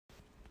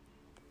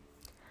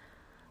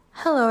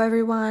Hello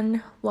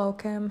everyone,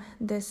 welcome.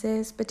 This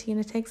is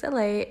Bettina Takes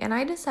LA, and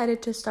I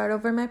decided to start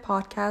over my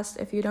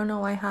podcast. If you don't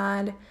know, I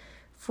had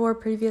 4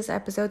 previous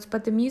episodes,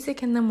 but the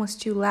music in them was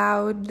too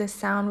loud, the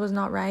sound was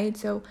not right,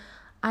 so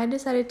I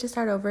decided to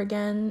start over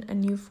again, a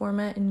new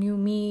format, a new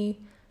me,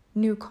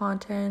 new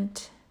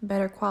content,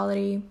 better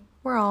quality.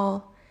 We're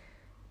all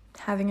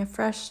having a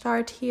fresh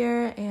start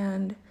here,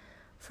 and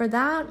for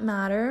that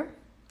matter,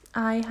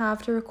 I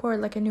have to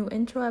record like a new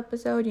intro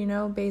episode,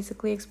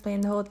 basically explain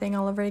the whole thing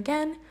all over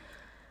again.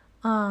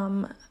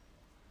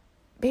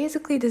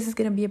 Basically this is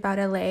going to be about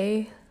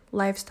LA,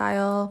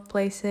 lifestyle,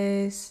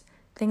 places,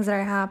 things that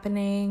are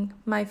happening,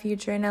 my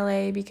future in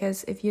LA,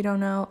 because if you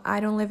don't know, I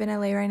don't live in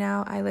LA right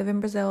now. I live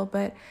in Brazil,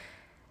 but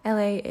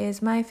LA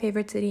is my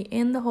favorite city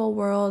in the whole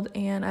world,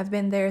 and I've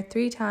been there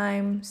 3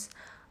 times.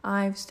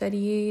 I've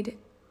studied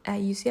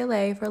at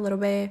UCLA for a little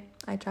bit.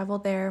 I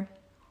traveled there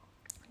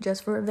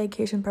just for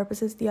vacation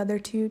purposes the other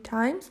 2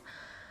 times.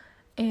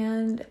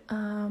 And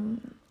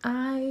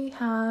I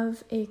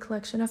have a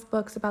collection of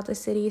books about the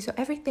city. So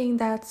everything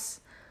that's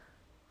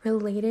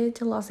related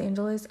to Los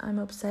Angeles, I'm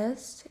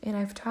obsessed. And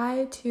I've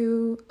tried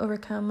to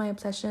overcome my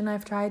obsession.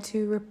 I've tried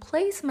to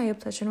replace my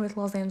obsession with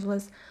Los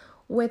Angeles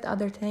with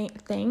other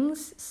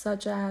things,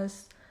 such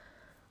as,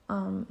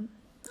 Hawaii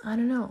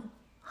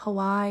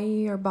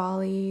or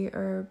Bali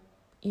or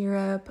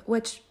Europe,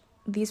 which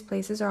these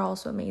places are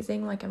also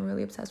amazing. Like, I'm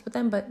really obsessed with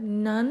them, but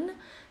none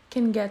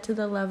can get to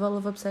the level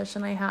of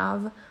obsession I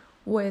have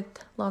with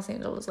Los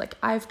Angeles. Like,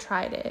 I've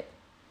tried it,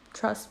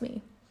 trust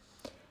me.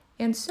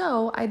 And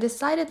so I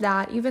decided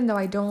that even though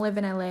I don't live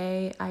in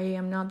LA, I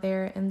am not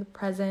there in the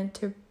present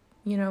to,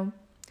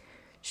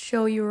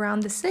 show you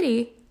around the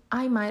city,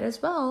 I might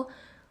as well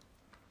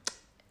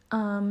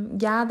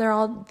gather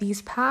all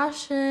these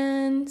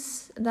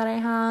passions that I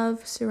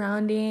have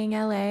surrounding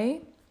LA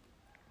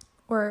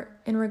or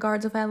in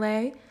regards of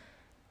LA,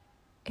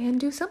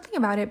 and do something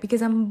about it,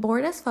 because I'm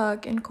bored as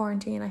fuck in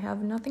quarantine. I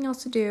have nothing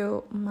else to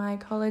do. My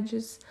college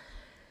is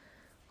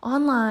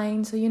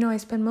online, so I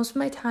spend most of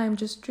my time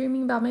just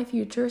dreaming about my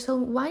future. So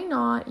why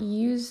not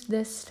use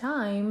this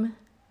time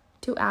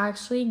to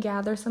actually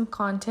gather some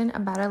content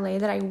about LA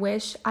that I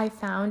wish I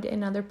found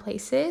in other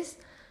places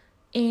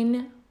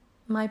in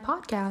my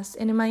podcast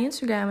and in my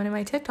Instagram and in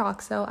my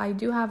TikTok. So I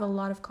do have a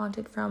lot of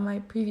content from my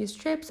previous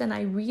trips, and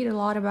I read a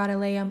lot about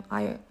LA. I'm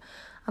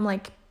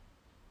like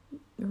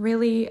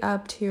really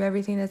up to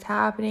everything that's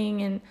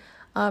happening and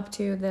up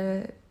to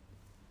the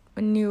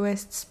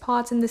newest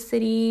spots in the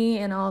city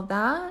and all of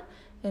that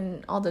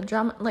and all the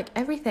drama, like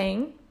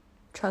everything,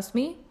 trust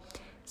me.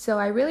 So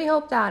I really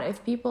hope that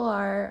if people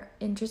are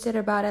interested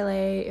about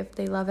LA, if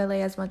they love LA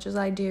as much as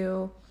I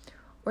do,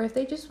 or if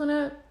they just want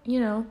to,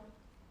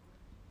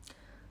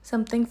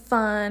 something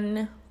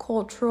fun,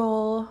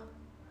 cultural,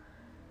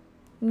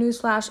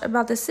 newsflash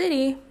about the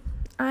city,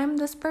 I'm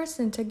this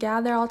person to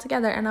gather all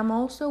together. And I'm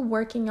also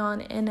working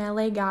on an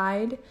LA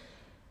guide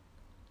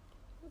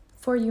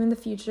for you in the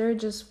future.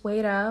 Just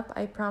wait up.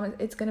 I promise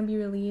it's going to be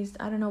released.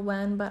 I don't know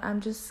when, but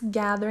I'm just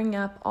gathering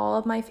up all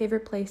of my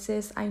favorite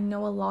places. I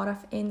know a lot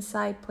of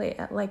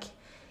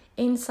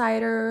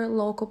insider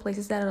local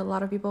places that a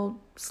lot of people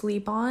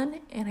sleep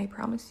on. And I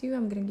promise you,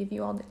 I'm going to give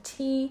you all the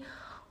tea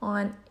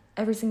on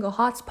every single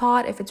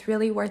hotspot, if it's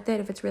really worth it,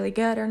 if it's really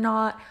good or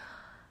not.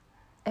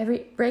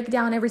 Break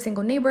down every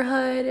single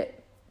neighborhood,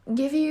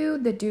 give you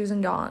the do's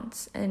and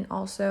don'ts, and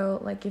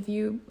also give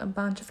you a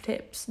bunch of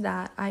tips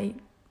that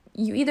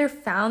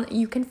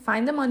you can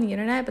find them on the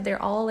internet, but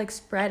they're all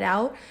spread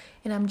out,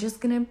 and I'm just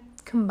gonna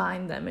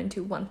combine them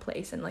into one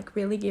place and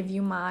really give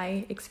you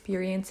my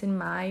experience and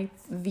my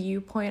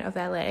viewpoint of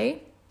LA.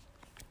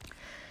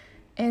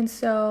 And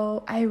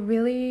so I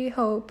really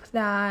hope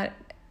that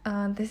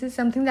this is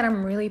something that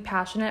I'm really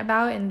passionate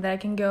about and that I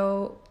can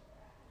go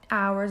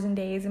hours and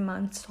days and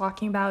months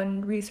talking about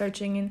and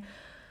researching and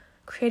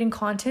creating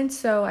content.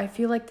 So I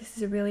feel like this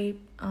is a really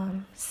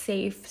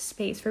safe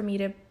space for me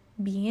to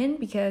be in,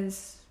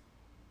 because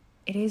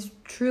it is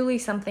truly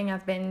something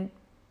I've been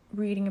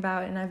reading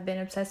about and I've been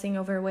obsessing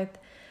over with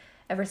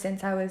ever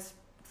since I was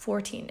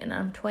 14, and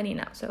I'm 20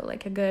 now, so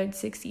a good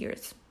 6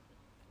 years.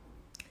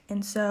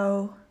 And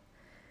so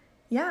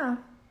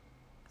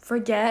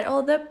forget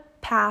all the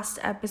past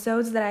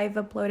episodes that I've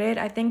uploaded.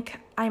 I think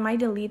I might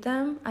delete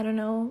them. I don't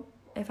know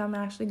if I'm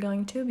actually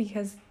going to,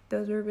 because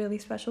those were really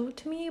special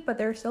to me, but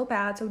they're so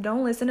bad, so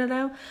don't listen to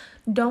them.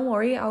 Don't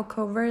worry, I'll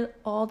cover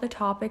all the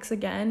topics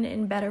again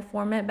in better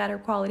format, better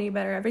quality,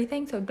 better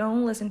everything, so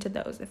don't listen to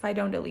those if I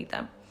don't delete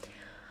them.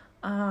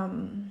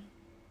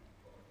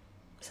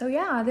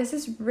 This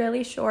is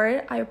really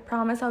short. I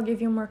promise I'll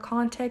give you more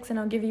context and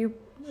I'll give you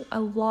a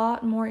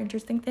lot more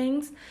interesting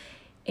things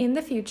in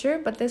the future,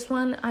 but this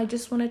one I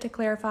just wanted to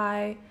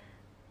clarify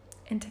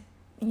and to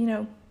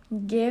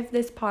give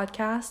this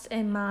podcast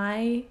and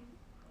my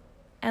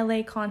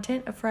LA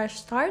content a fresh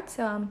start.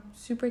 So I'm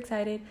super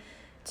excited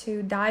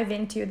to dive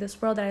into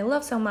this world that I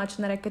love so much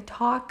and that I could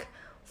talk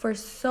for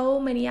so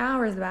many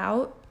hours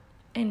about.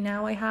 And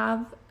now I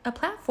have a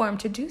platform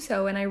to do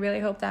so, and I really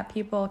hope that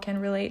people can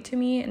relate to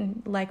me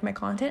and like my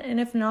content. And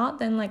if not,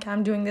 then like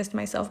I'm doing this to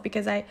myself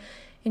because I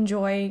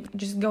enjoy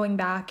just going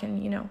back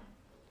and, you know,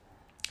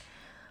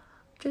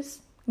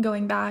 just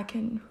going back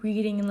and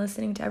reading and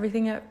listening to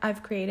everything that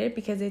I've created,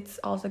 because it's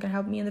also going to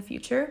help me in the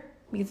future,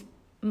 because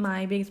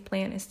my biggest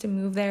plan is to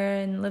move there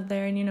and live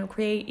there and, you know,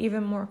 create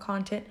even more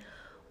content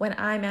when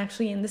I'm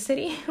actually in the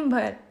city.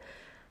 But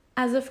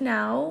as of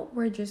now,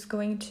 we're just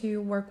going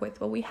to work with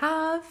what we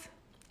have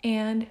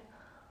and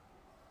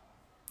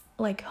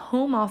like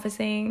home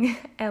officing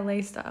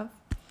LA stuff.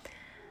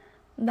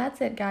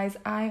 That's it, guys.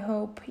 I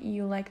hope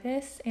you like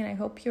this, and I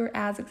hope you're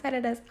as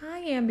excited as I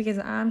am, because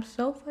I'm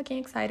so fucking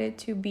excited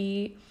to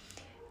be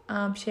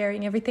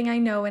sharing everything I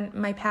know and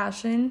my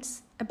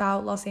passions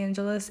about Los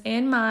Angeles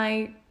and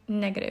my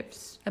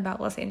negatives about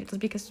Los Angeles,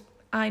 because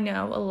I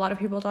know a lot of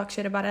people talk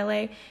shit about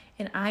LA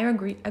and I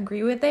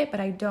agree with it, but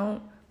I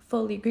don't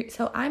fully agree.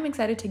 So I'm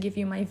excited to give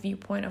you my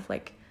viewpoint of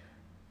like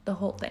the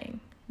whole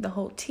thing, the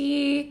whole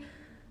tea,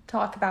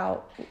 talk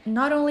about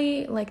not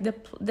only like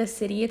the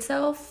city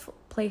itself,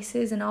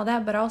 places and all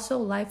that, but also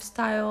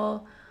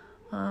lifestyle,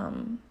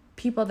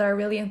 people that are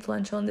really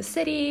influential in the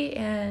city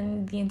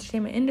and the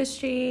entertainment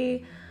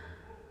industry.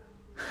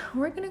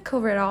 We're gonna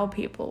cover it all,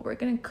 people. We're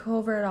gonna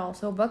cover it all.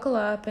 So buckle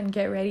up and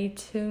get ready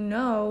to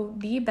know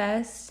the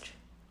best,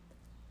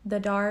 the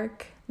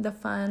dark, the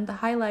fun, the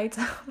highlights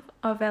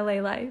of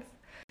LA life.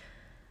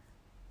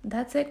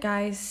 That's it,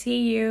 guys.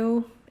 See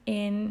you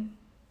in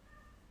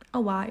a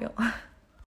while.